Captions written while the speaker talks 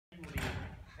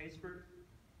Gijsbert,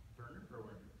 Werner, or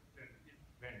Werner?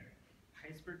 Werner.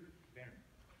 Gijsbert, Werner.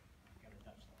 Got a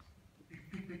Dutch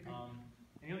lesson.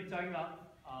 And he'll be talking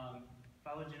about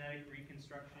phylogenetic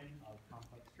reconstruction of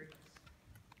complex traits.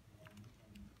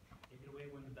 And take it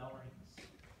away when the bell rings.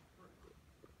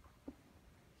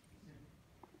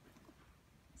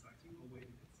 Exciting, I'll wait a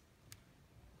bit.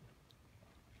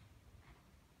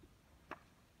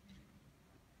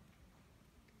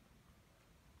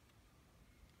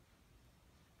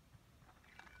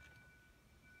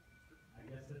 I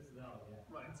guess it's the bell, yeah.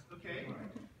 Right, okay.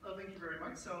 Well, thank you very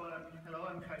much. So, hello,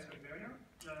 I'm Gijsbert, Werner.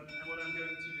 And what I'm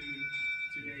going to do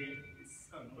today is,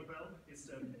 another bell, is,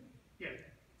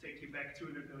 take you back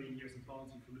 200 million years in plant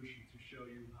evolution to show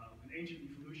you how an ancient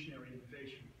evolutionary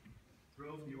innovation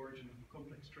drove the origin of a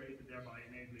complex trait and thereby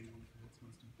enabling one of its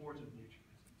most important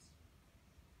mutualisms.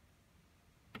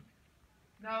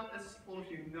 Now, as all of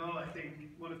you know, I think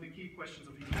one of the key questions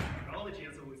of evolutionary biology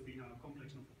has always been how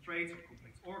complex novel traits or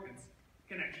complex organs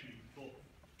can actually evolve.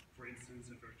 For instance,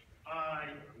 a vertebrate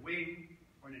eye, or a wing,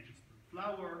 or an angiosperm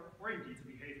flower, or indeed a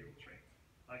behavioral trait,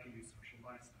 like a eusocial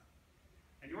lifestyle.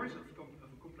 And the origin of a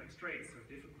complex trait is so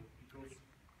difficult because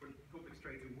for the complex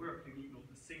trait to work, you need not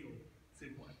a single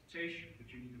simple adaptation, but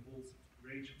you need a whole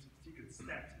range of subsequent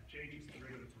steps and changes to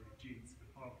regulatory genes and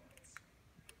pathways.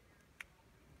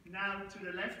 Now, to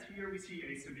the left here, we see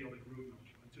a symbiotic root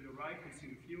nodule, and to the right, we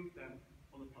see a few of them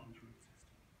on the plant root system.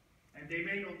 And they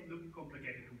may not look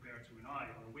complicated compared to an eye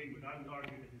or a wing, but I would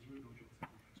argue that this root nodule is a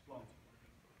complex plant organ.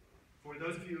 For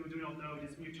those of you who do not know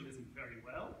this mutualism very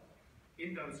well,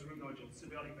 in those root nodules,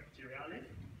 symbiotic bacteria live,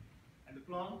 and the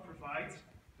plant provides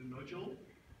the nodule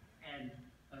and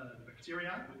the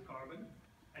bacteria with carbon,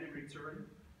 and in return,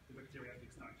 the bacteria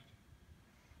fix nitrogen.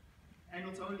 And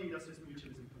not only does this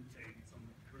mutualism contain some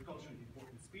agriculturally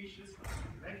important species, like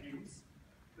legumes,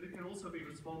 but it can also be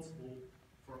responsible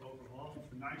for over half of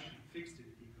the nitrogen fixed in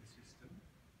the ecosystem,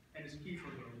 and is key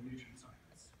for growing nutrient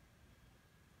cycles.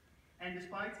 And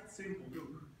despite its simple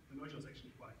look, the nodule is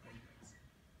actually quite complex,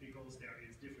 because there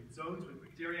is different zones with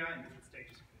bacteria and different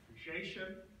stages of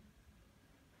differentiation,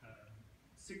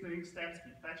 signaling steps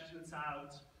keep pathogens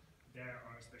out, there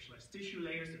are specialized tissue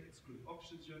layers that exclude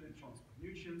oxygen and transport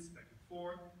nutrients back and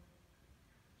forth,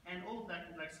 and all of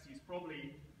that complexity is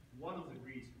probably one of the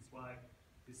reasons why,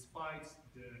 despite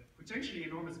the potentially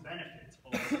enormous benefit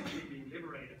of essentially being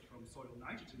liberated from soil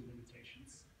nitrogen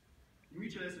limitations,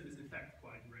 mutualism is in fact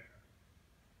quite rare.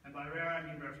 And by rare, I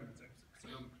mean rare from a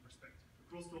taxonomic perspective.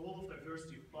 Across the whole of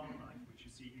diversity of plant life, which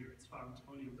you see here, it's found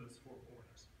only in those 4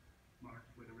 orders,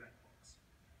 marked with a red box.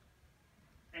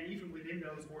 And even within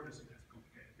those orders, it has a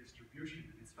complicated distribution,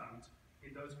 and it's found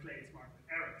in those clades marked with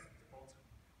arrows at the bottom.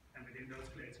 And within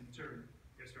those clades, in turn,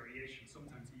 there's variation,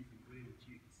 sometimes even within the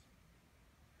genes.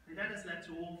 And that has led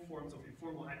to all forms of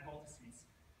informal hypotheses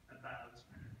about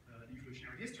the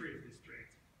evolutionary history of this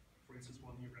trait. For instance,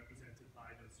 one here represented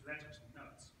by those letters and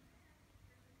notes.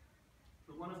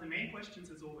 But one of the main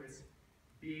questions has always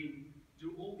been,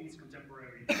 do all these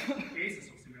contemporary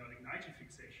cases of symbiotic nitrogen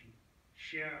fixation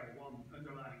share one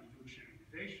underlying evolutionary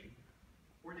innovation,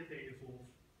 or did they evolve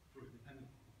through independent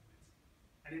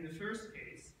pathways? And in the first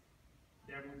case,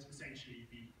 there would essentially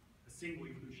be a single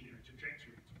evolutionary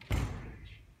trajectory to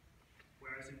relation.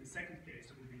 Whereas in the second case,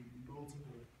 there would be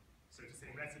multiple, so to say,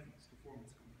 recipes to form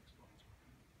this complex plant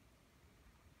organ.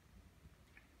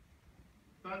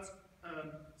 But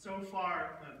so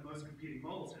far, the most competing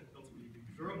models have ultimately been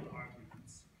verbal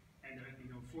arguments, and there have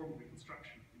been no formal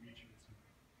reconstruction of the mutualism.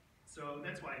 So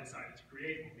that's why I decided to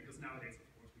create one, because nowadays, of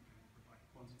course, we can provide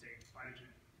quantitative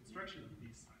phylogenetic reconstruction of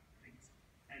these type of things,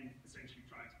 and essentially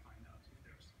try to find out if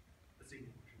there's a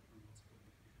single origin or multiple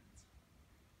individuals.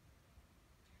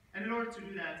 And in order to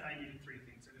do that, I needed 3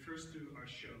 things, and the first 2 are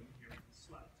shown here on the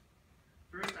slide.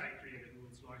 First, I created the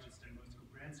world's largest and most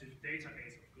comprehensive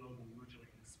database of global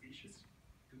modulating species,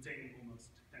 containing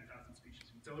almost 10,000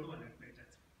 species in total, and I've made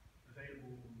that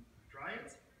available on Dryad.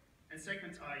 And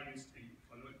second, I used the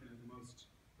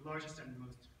largest and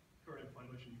most current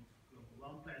phylogeny of global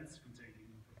land plants, containing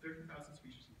over 30,000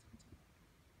 species in total.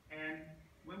 And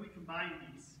when we combine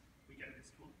these, we get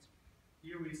this plot.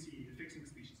 Here we see the fixing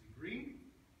species in green,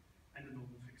 and the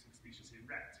normal fixing species in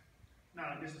red.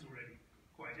 Now, this is already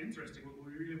quite interesting. What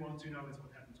we really want to know is what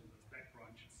happened on those back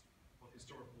branches, what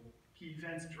historical key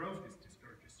events drove this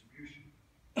disparate distribution.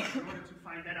 In order to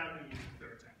find that out, we use a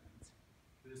third element,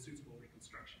 with a suitable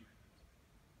reconstruction method.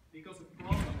 Because the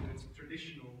problem with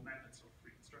traditional methods of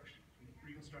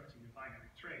reconstructing a binary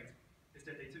trait is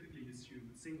that they typically assume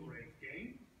a single rate of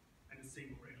gain and a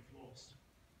single rate of loss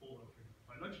all over the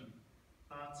phylogeny.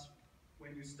 But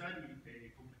when you study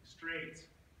a complex trait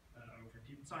over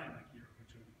deep time, like here,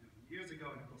 200 million years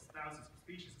ago, and across thousands of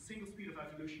species, a single speed of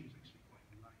evolution is actually quite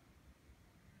unlikely.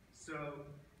 So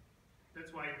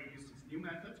that's why we use this new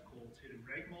method called hidden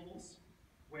break models,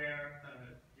 where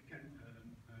you can,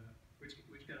 which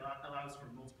allows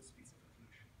for multiple speeds of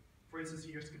evolution. For instance,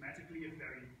 here schematically, a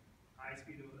very high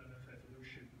speed of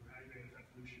evolution, or high rate of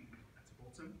evolution at the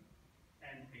bottom,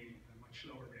 and a much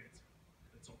slower rate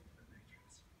at the top of the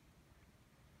matrix.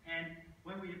 And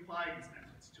when we apply these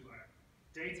methods to our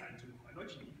data and to the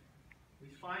phylogeny,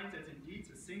 we find that indeed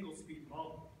a single speed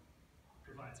model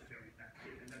provides a very bad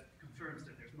fit, and that confirms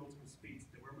that there's multiple speeds.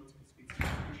 There were multiple speeds of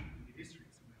evolution in the history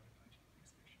of symbiotic nitrogen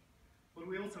fixation. But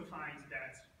we also find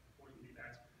that, importantly,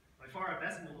 that by far our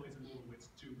best model is a model with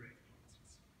two rate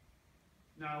classes.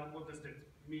 Now, what does that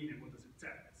mean and what does it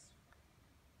tell us?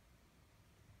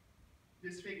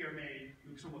 This figure may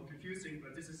look somewhat confusing,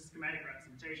 but this is a schematic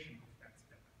representation of that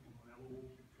model, and I will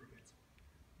walk you through it.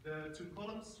 The two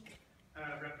columns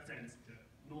represent the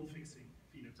non-fixing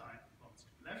phenotype bonds to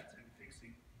the left and the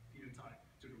fixing phenotype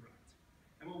to the right.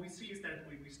 And what we see is that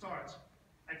we start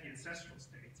at the ancestral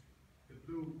state, the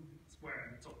blue square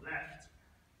in the top left,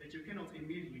 that you cannot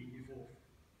immediately evolve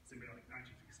symbiotic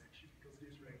nitrogen fixation because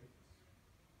this rate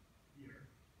here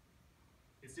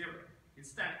is 0.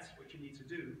 Instead, what you need to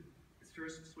do is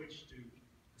first switch to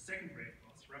the second rate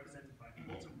class represented by the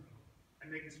bottom row and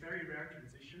make this very rare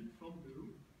transition from blue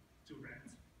to red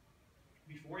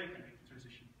before you can make the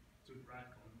transition to the right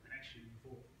column and actually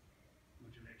evolve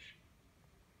modulation.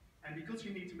 And because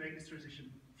you need to make this transition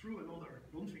through another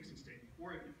non-fixing state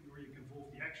before you can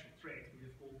evolve the actual trait, we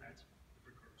have called that the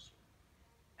precursor.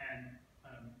 And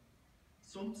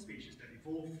some species that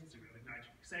evolve symbiotic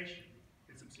nitrogen fixation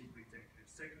can subsequently take the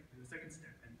second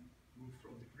step and move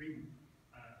from the green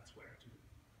square to the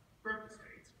purple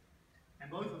state. And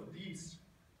both of these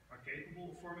are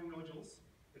capable of forming nodules,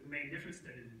 but the main difference is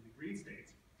that in the green state,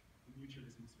 the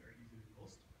mutualism is very easily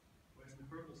lost, whereas in the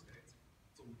purple state,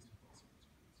 it's almost impossible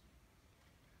to lose.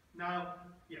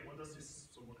 Now, yeah, what does this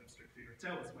somewhat abstract figure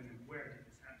tell us? When and where did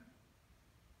this happen?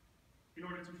 In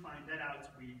order to find that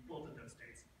out, we plotted those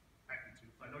states back into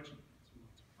phylogeny, because we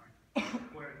want to find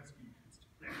where this difference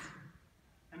took place.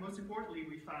 And most importantly,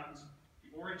 we found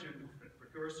the origin of the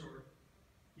precursor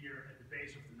here at the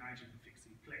base of the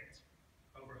nitrogen-fixing plate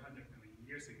over 100 million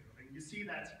years ago. And you see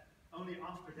that only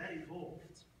after that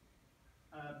evolved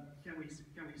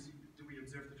do we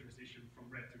observe the transition from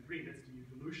red to green. That's the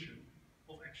evolution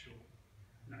of actual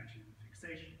nitrogen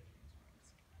fixation.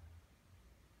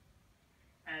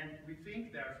 And we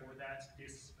think, therefore, that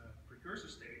this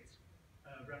precursor state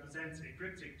represents a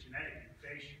cryptic genetic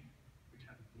innovation which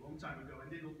happened a long time ago and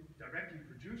didn't directly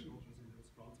produce nodules in those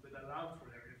plants, but allowed for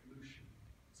their evolution,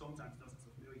 sometimes dozens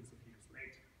of millions of years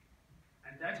later.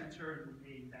 And that in turn would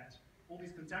mean that all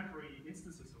these contemporary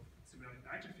instances of symbiotic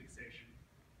nitrogen fixation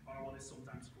are what is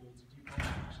sometimes called deep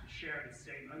bonds, which share the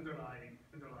same underlying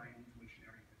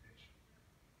evolutionary innovation.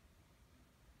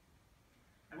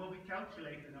 And when we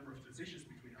calculate the number of transitions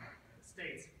between our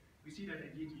states, we see that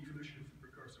indeed the evolution of the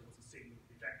precursor was a single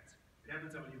event. It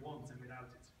happened only once, and without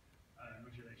it,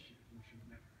 modulation evolution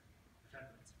would never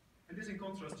happen. And this in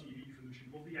contrast to the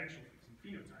evolution of the actual fixing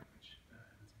phenotype, which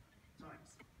happens multiple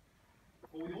times.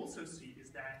 What we also see is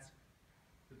that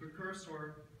the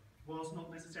precursor was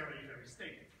not necessarily a very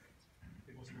stable trait.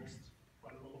 It was lost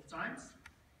quite a lot of times,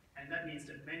 and that means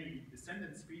that many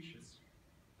descendant species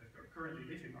that are currently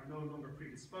living are no longer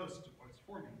predisposed towards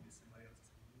forming this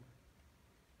symbiosis anymore.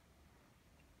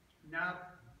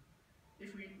 Now,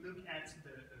 if we look at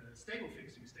the stable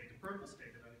fixing state, the purple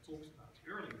state that I talked about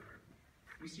earlier,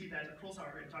 we see that across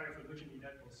our entire phylogeny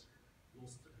that was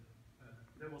lost.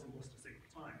 That wasn't lost a single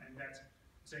time, and that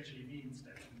essentially means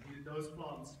that in those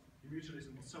plants, the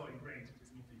mutualism was so ingrained it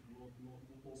is not even lost,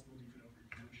 not even over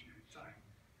evolutionary time.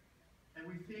 And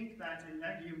we think that in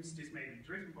legumes, this may be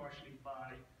driven partially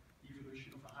by the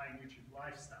evolution of a high nutrient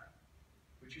lifestyle,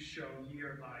 which is shown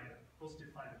here by a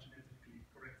positive phylogenetically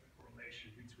correct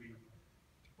correlation between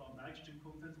plant nitrogen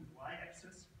content on the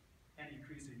y-axis and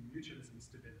increasing mutualism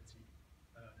stability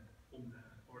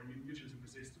or mutualism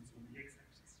resistance on the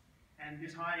x-axis. And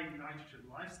this high nitrogen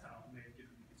lifestyle may have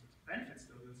given all sorts of benefits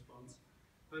to those plants,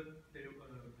 but it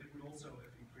would also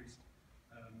have increased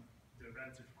the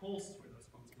relative cost for those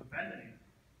plants of abandoning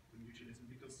the mutualism,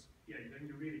 because then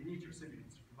you really need your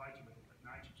symbionts to provide you with all that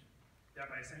nitrogen,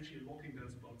 thereby essentially locking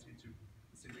those plants into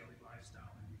the symbiotic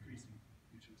lifestyle and increasing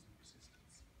mutualism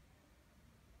resistance.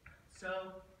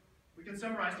 So we can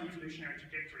summarize the evolutionary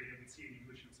trajectory that we see in the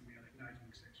evolution of symbiotic nitrogen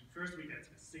fixation. First we get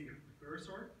a single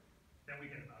precursor, then we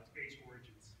get about 8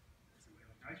 origins of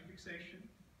symbiotic nitrogen fixation,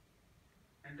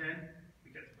 and then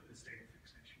we get the stable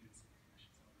fixation.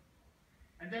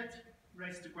 And that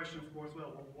raises the question, of course,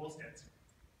 well, what was that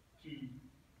key,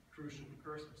 crucial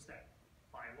precursor step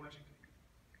biologically?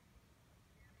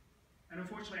 And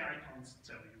unfortunately, I can't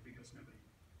tell you because nobody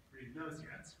really knows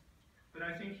yet. But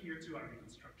I think here too our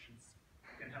reconstructions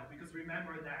can help, because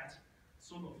remember that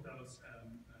some of those,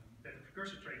 that the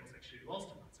precursor trait was actually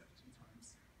lost about 17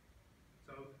 times.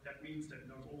 So that means that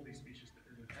not all these species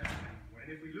have it anymore.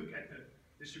 And if we look at the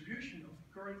distribution of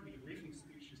currently living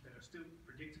species that are still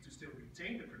predicted to still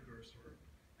retain the precursor,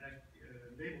 and I've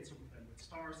labeled some of them with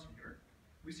stars here,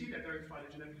 we see that they're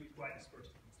phylogenetically quite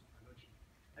dispersed across the phylogeny.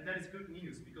 And that is good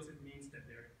news, because it means that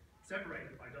they're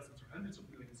separated by dozens or hundreds of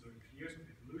millions of years of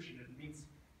evolution. It means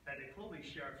that they probably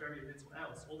share very little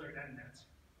else other than that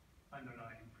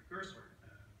underlying precursor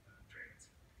trait.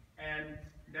 And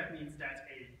that means that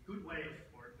a good way of,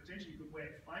 or potentially a good way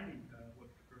of finding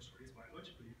what the precursor is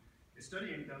biologically, is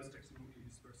studying those taxonomically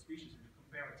dispersed species in a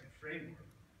comparative framework,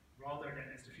 rather than,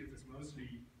 as the field has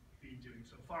mostly been doing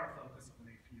so far, focus on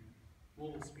a few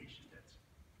model species that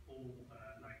all,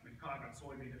 like Medicago and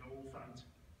soybean, that are all found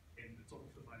in the top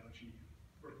of the phylogeny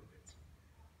purple bit.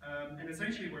 And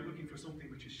essentially we're looking for something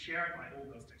which is shared by all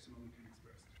those taxonomically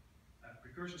dispersed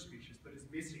precursor species, but is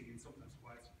missing in sometimes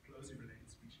quite closely related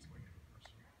species where the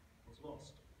precursor was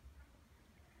lost.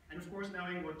 And of course,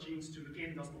 knowing what genes to look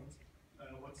in does not,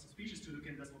 what species to look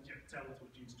in does not yet tell us what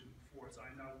genes to look for. So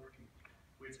I'm now working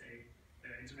with a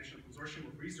international consortium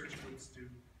of research groups to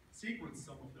sequence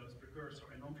some of those precursor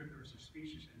and non-precursor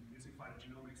species, and using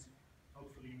phylogenomics,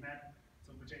 hopefully map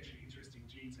some potentially interesting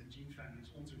genes and gene families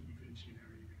onto the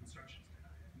evolutionary reconstructions that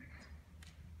I have made.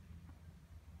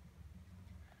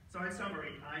 So in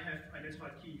summary, I have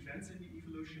identified key events in the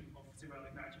evolution of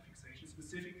symbiotic nitrogen fixation,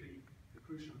 specifically the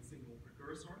crucial and single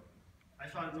precursor. I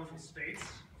found novel states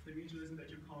of the mutualism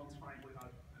that you can't find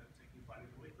without taking a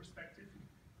phylogenetic perspective,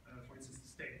 for instance, the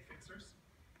state fixers.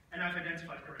 And I've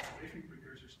identified currently living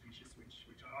precursor species,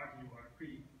 which I argue are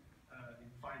key in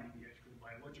finding the actual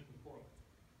biological correlate.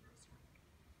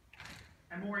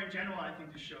 And more in general, I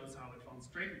think this shows how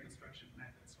advanced trait reconstruction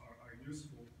methods are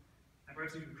useful, and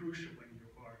perhaps even crucial when you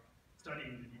are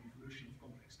studying the evolution of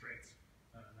complex traits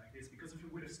like this. Because if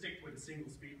we would have stuck with a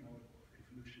single speed model of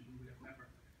evolution, we would have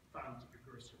never found the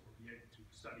precursor or be able to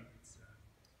study its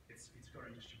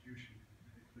current distribution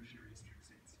in the evolutionary history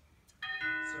since.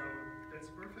 So that's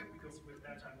perfect, because with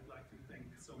that I would like to thank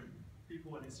some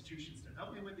people and institutions that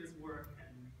helped me with this work.